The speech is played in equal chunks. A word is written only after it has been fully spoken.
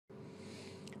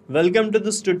Welcome to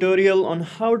this tutorial on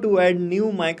how to add new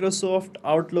Microsoft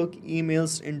Outlook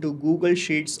emails into Google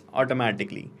Sheets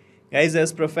automatically. Guys,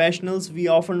 as professionals, we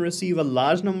often receive a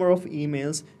large number of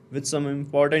emails with some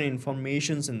important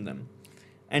informations in them.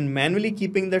 And manually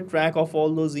keeping the track of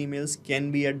all those emails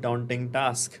can be a daunting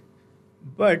task.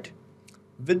 But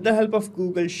with the help of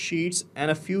Google Sheets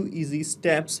and a few easy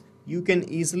steps, you can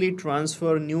easily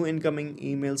transfer new incoming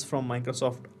emails from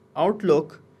Microsoft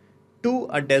Outlook to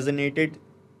a designated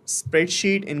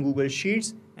spreadsheet in Google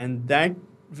Sheets, and that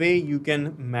way you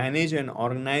can manage and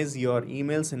organize your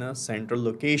emails in a central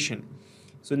location.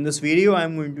 So in this video,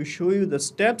 I'm going to show you the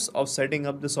steps of setting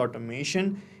up this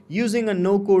automation using a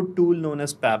no-code tool known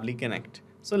as Pabbly Connect.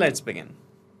 So let's begin.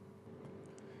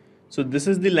 So this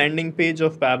is the landing page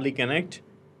of Pabbly Connect,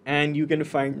 and you can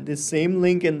find the same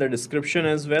link in the description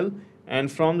as well. And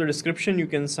from the description, you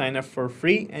can sign up for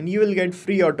free and you will get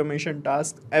free automation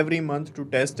tasks every month to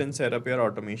test and set up your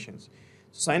automations.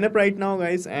 So sign up right now,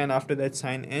 guys, and after that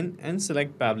sign in and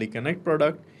select Pabbly Connect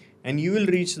product, and you will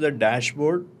reach the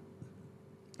dashboard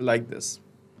like this.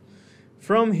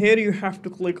 From here, you have to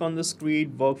click on this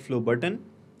create workflow button,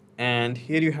 and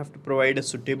here you have to provide a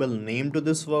suitable name to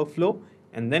this workflow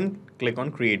and then click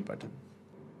on create button.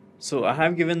 So I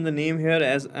have given the name here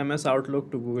as MS Outlook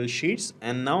to Google Sheets,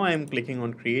 and now I am clicking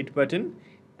on create button,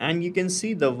 and you can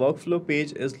see the workflow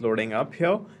page is loading up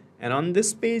here. And on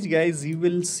this page, guys, you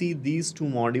will see these two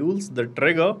modules, the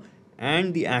trigger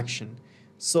and the action.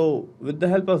 So with the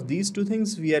help of these two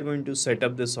things, we are going to set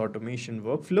up this automation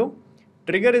workflow.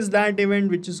 Trigger is that event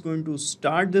which is going to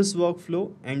start this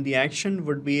workflow, and the action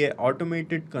would be an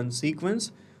automated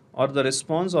consequence or the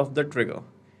response of the trigger.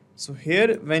 So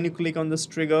here, when you click on this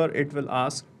trigger, it will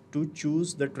ask to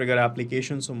choose the trigger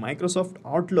application. So Microsoft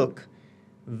Outlook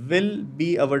will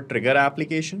be our trigger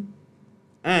application,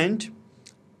 and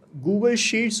Google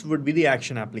Sheets would be the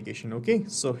action application. Okay,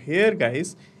 so here,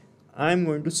 guys, I'm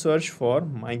going to search for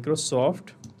Microsoft.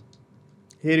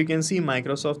 Here you can see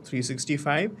Microsoft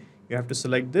 365. You have to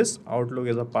select this. Outlook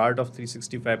is a part of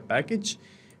 365 package.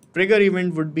 Trigger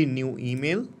event would be new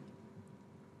email.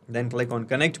 Then click on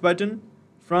connect button.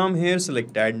 From here,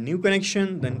 select add new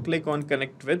connection, then click on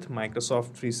connect with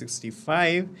Microsoft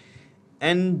 365,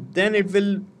 and then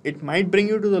it might bring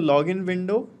you to the login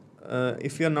window.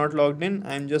 If you're not logged in,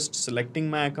 I'm just selecting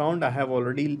my account. I have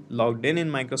already logged in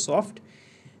Microsoft,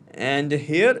 and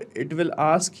here it will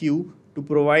ask you to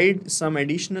provide some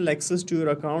additional access to your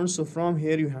account. So from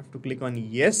here, you have to click on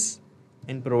yes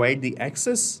and provide the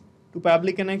access to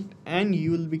Pabbly Connect, and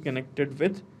you will be connected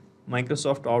with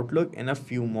Microsoft Outlook in a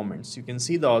few moments. You can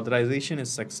see the authorization is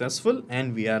successful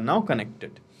and we are now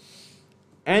connected.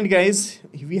 And guys,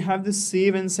 we have this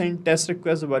save and send test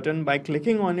request button. By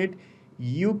clicking on it,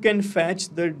 you can fetch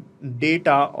the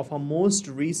data of a most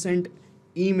recent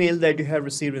email that you have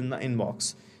received in the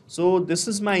inbox. So this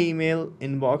is my email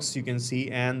inbox, you can see,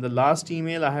 and the last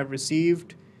email I have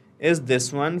received is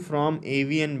this one from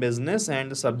AVN Business,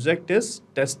 and the subject is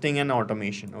testing and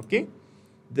automation. Okay,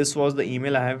 this was the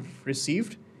email I have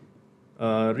received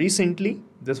recently.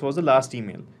 This was the last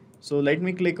email. So let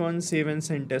me click on save and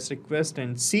send test request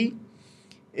and see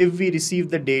if we receive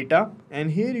the data.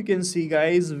 And here you can see,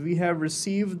 guys, we have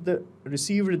received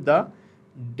the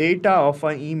data of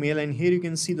our email, and here you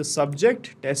can see the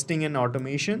subject testing and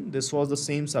automation. This was the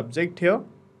same subject here,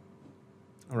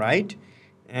 right?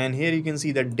 And here you can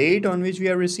see the date on which we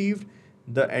have received,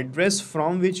 the address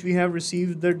from which we have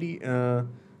received the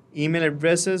email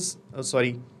addresses,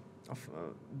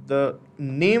 the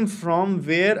name from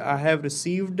where I have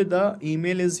received the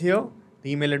email is here,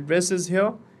 the email address is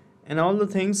here, and all the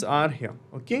things are here.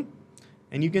 Okay,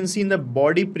 and you can see in the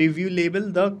body preview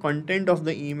label, the content of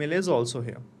the email is also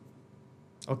here.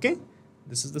 Okay,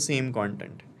 this is the same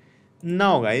content.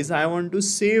 Now, guys, I want to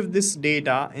save this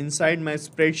data inside my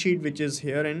spreadsheet, which is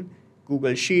here in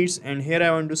Google Sheets, and here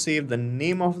I want to save the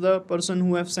name of the person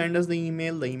who have sent us the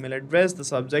email address, the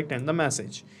subject, and the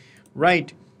message,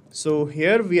 right? So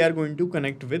here we are going to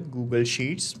connect with Google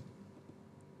Sheets.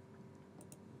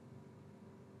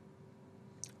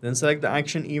 Then select the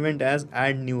action event as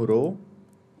add new row,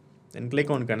 then click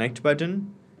on connect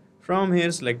button. From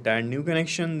here, select add new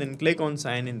connection, then click on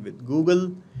sign in with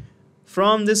Google.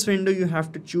 From this window, you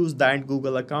have to choose that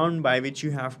Google account by which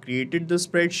you have created the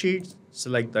spreadsheet.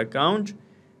 Select the account.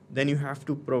 Then you have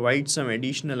to provide some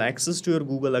additional access to your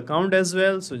Google account as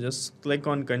well. So just click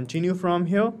on continue from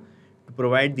here to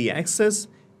provide the access,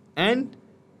 and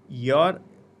your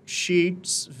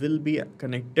sheets will be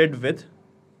connected with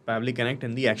Pabbly Connect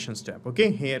in the actions tab.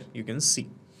 Okay, here you can see.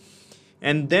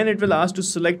 And then it will ask to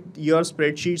select your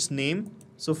spreadsheet's name.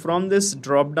 So from this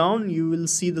drop down, you will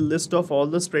see the list of all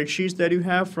the spreadsheets that you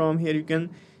have. From here, you can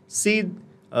see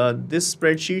this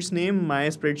spreadsheet's name. My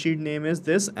spreadsheet name is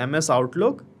this MS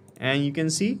Outlook, and you can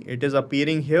see it is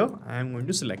appearing here. I am going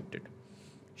to select it.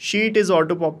 Sheet is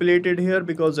auto populated here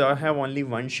because I have only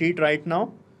one sheet right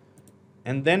now.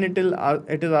 And then it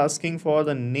is asking for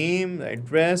the name, the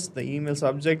address, the email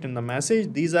subject, and the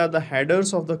message. These are the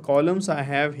headers of the columns I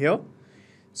have here.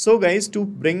 So guys, to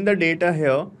bring the data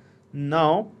here,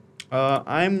 now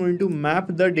I am going to map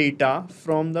the data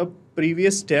from the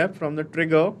previous step, from the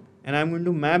trigger, and I'm going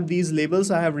to map these labels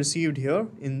I have received here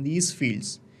in these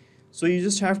fields. So you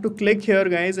just have to click here,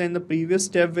 guys, and the previous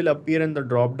step will appear in the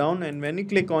drop down, and when you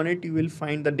click on it, you will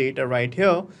find the data right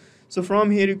here. So from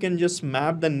here, you can just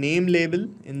map the name label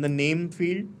in the name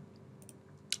field,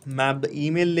 map the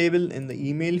email label in the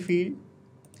email field,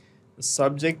 the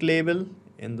subject label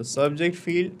in the subject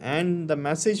field, and the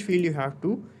message field you have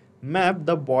to map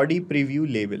the body preview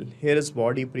label. Here is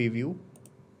body preview.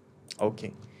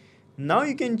 Okay. Now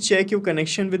you can check your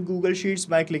connection with Google Sheets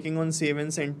by clicking on Save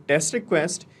and Send Test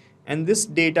Request, and this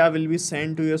data will be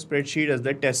sent to your spreadsheet as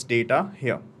the test data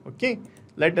here. Okay,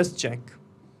 let us check.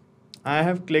 I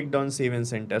have clicked on Save and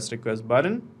Send Test Request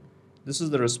button. This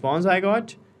is the response I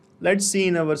got. Let's see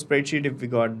in our spreadsheet if we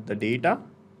got the data.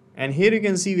 And here you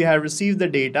can see we have received the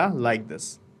data like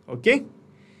this. Okay,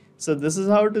 so this is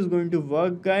how it is going to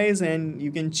work, guys, and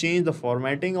you can change the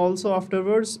formatting also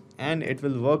afterwards, and it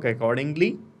will work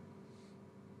accordingly.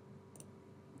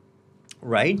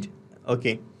 Right?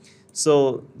 Okay.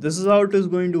 So this is how it is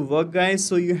going to work, guys.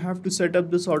 So you have to set up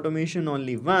this automation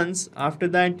only once. After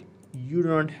that, you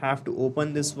don't have to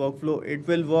open this workflow. It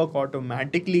will work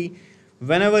automatically.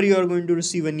 Whenever you are going to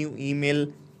receive a new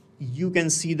email, you can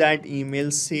see that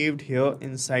email saved here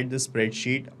inside the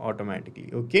spreadsheet automatically.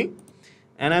 Okay,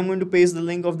 and I'm going to paste the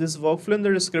link of this workflow in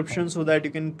the description so that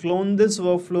you can clone this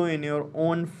workflow in your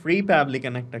own free Pabbly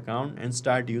Connect account and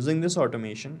start using this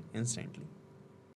automation instantly.